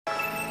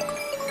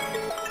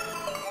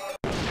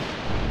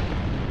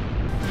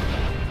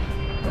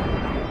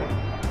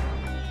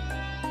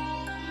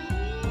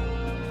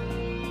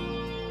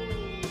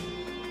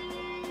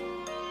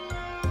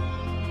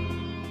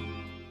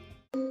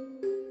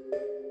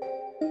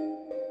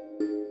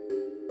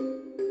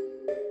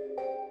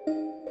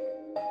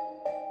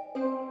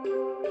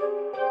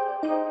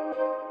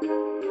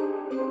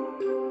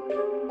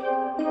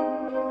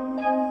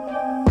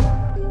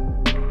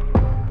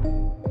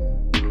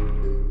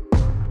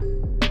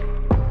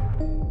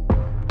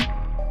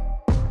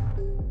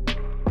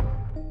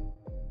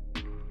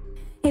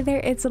Hey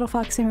there, it's Little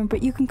Fox Simmer,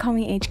 but you can call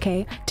me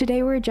HK.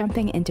 Today we're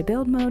jumping into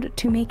build mode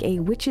to make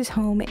a witch's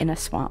home in a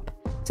swamp.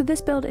 So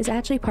this build is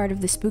actually part of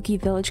the Spooky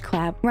Village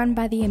collab run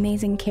by the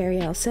amazing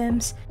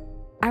SIMS.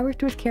 I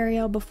worked with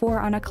Cariel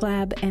before on a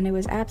collab and it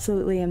was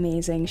absolutely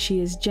amazing. She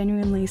is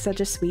genuinely such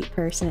a sweet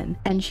person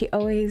and she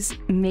always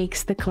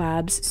makes the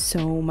collabs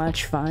so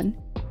much fun.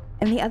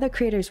 And the other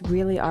creators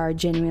really are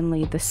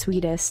genuinely the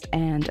sweetest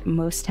and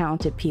most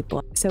talented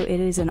people, so it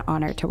is an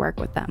honor to work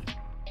with them.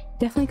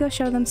 Definitely go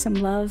show them some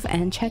love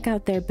and check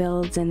out their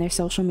builds and their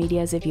social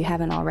medias if you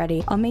haven't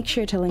already. I'll make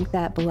sure to link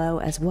that below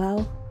as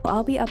well.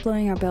 I'll be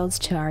uploading our builds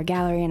to our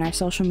gallery and our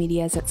social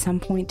medias at some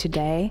point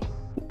today,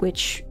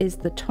 which is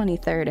the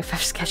 23rd if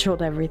I've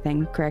scheduled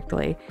everything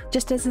correctly.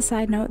 Just as a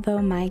side note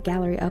though, my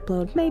gallery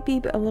upload may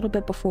be a little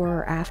bit before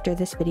or after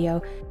this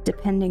video,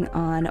 depending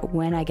on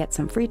when I get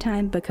some free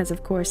time, because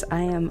of course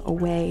I am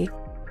away.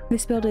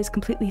 This build is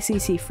completely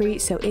CC free,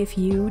 so if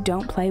you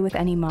don't play with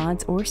any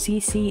mods or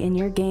CC in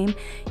your game,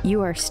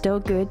 you are still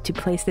good to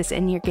place this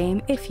in your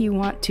game if you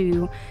want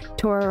to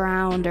tour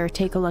around or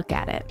take a look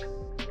at it.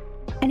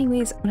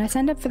 Anyways, when I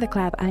signed up for the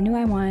collab, I knew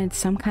I wanted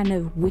some kind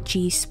of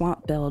witchy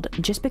swamp build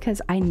just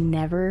because I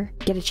never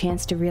get a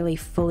chance to really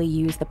fully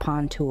use the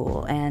pond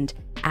tool and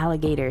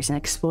alligators and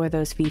explore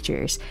those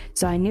features.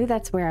 So I knew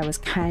that's where I was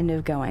kind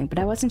of going, but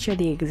I wasn't sure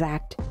the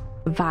exact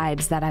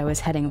vibes that I was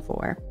heading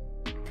for.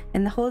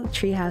 And the whole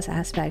treehouse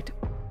aspect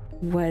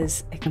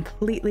was a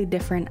completely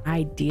different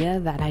idea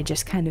that I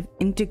just kind of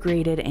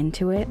integrated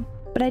into it,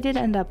 but I did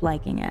end up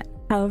liking it.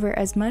 However,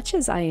 as much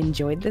as I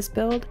enjoyed this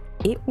build,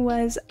 it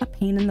was a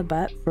pain in the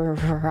butt for a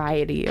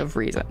variety of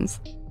reasons.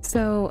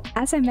 So,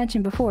 as I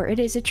mentioned before, it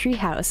is a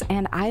treehouse,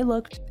 and I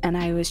looked and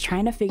I was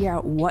trying to figure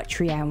out what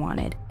tree I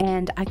wanted,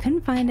 and I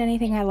couldn't find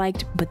anything I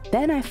liked, but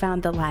then I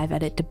found the live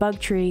edit debug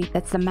tree.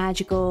 That's the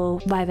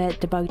magical live edit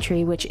debug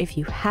tree, which if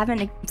you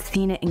haven't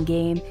seen it in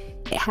game,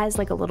 it has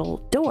like a little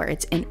door.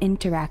 It's an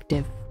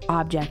interactive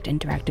object,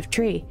 interactive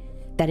tree,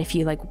 that if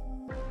you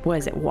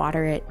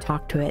water it,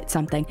 talk to it,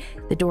 something,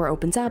 the door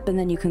opens up and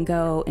then you can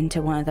go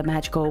into one of the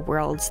magical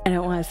worlds. I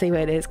don't want to say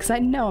what it is because I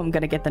know I'm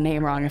gonna get the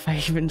name wrong if I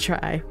even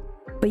try.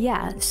 But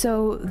yeah,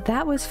 so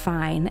that was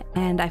fine,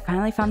 and I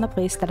finally found the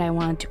place that I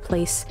wanted to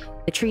place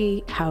the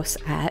tree house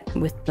at,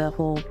 with the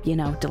whole, you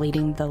know,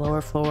 deleting the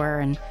lower floor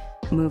and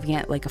moving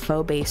it like a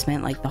faux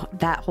basement, like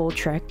that whole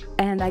trick.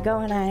 And I go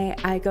and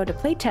I go to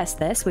playtest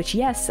this, which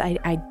yes,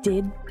 I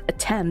did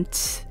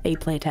attempt a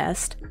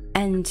playtest,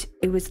 and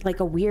it was like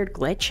a weird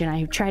glitch, and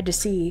I tried to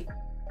see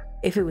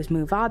if it was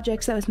move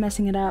objects that was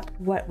messing it up,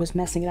 what was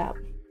messing it up.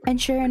 And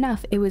sure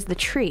enough, it was the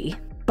tree.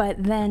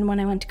 But then when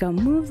I went to go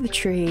move the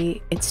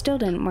tree, it still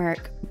didn't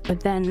work. But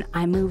then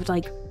I moved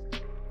like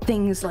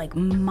things like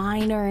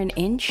minor an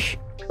inch,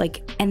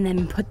 and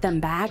then put them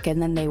back,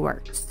 and then they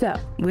worked. So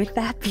with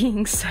that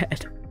being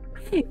said,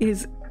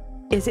 is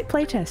it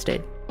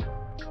playtested?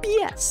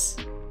 Yes.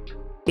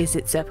 Is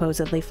it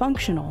supposedly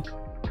functional?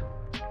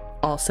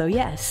 Also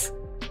yes.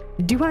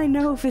 Do I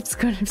know if it's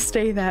gonna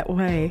stay that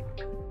way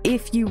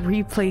if you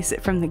replace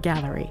it from the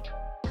gallery?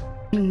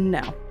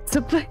 No.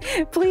 So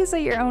please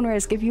at your own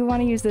risk, if you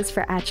want to use this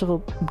for actual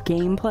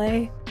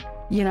gameplay,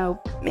 you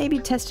know, maybe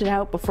test it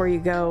out before you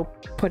go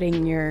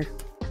putting your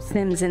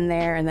Sims in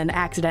there and then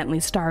accidentally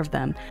starve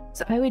them.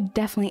 So I would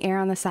definitely err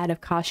on the side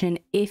of caution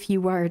if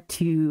you were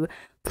to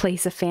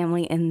place a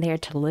family in there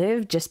to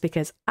live, just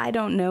because I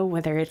don't know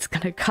whether it's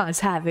going to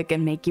cause havoc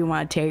and make you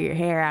want to tear your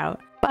hair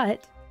out.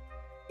 But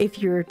if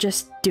you're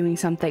just doing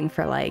something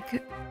for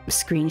like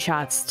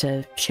screenshots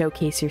to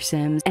showcase your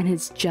Sims and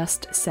it's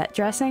just set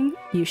dressing,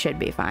 you should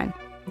be fine.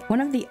 One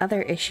of the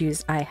other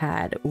issues I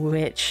had,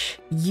 which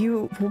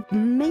you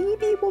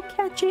maybe will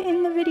catch it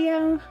in the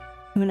video,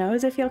 who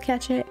knows if you'll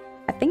catch it.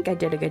 I think I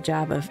did a good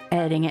job of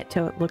editing it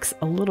till it looks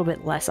a little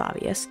bit less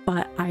obvious,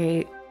 but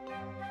I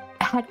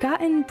had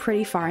gotten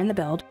pretty far in the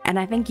build, and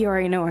I think you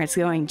already know where it's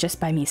going just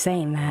by me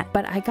saying that,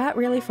 but I got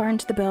really far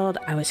into the build.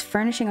 I was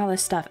furnishing all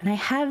this stuff, and I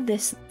have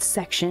this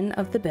section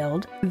of the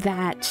build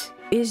that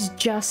is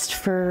just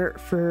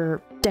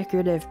for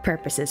decorative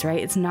purposes,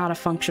 right? It's not a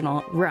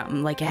functional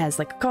room. Like, it has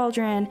like a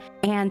cauldron,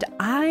 and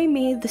I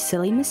made the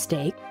silly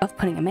mistake of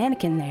putting a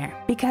mannequin there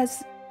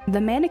because the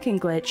mannequin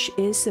glitch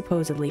is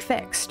supposedly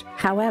fixed.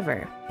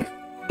 However,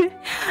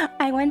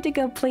 I went to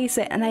go place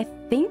it, and I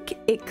think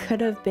it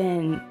could have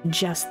been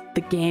just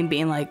the game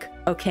being like,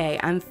 okay,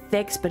 I'm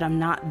fixed, but I'm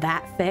not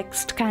that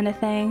fixed kind of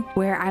thing,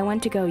 where I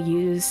went to go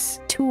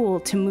use tool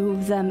to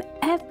move them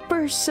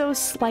ever so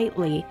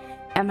slightly,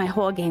 and my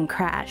whole game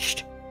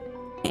crashed,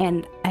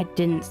 and I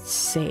didn't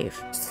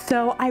save.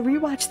 So I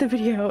rewatched the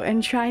video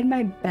and tried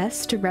my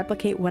best to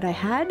replicate what I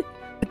had,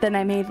 but then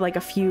I made like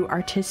a few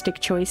artistic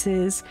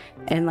choices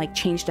and like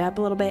changed it up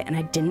a little bit, and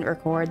I didn't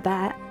record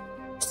that.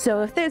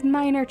 So if there's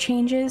minor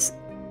changes,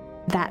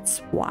 that's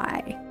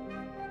why.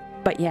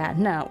 But yeah,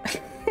 no.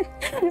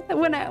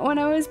 when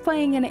I was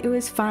playing it, it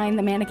was fine.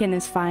 The mannequin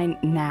is fine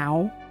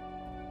now.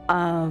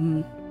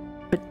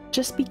 But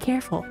just be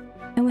careful.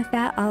 And with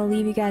that, I'll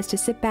leave you guys to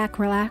sit back,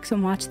 relax,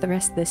 and watch the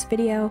rest of this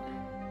video.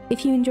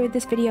 If you enjoyed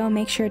this video,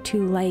 make sure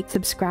to like,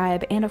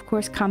 subscribe, and of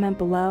course comment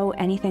below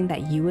anything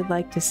that you would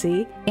like to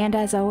see. And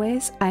as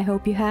always, I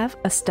hope you have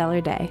a stellar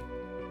day.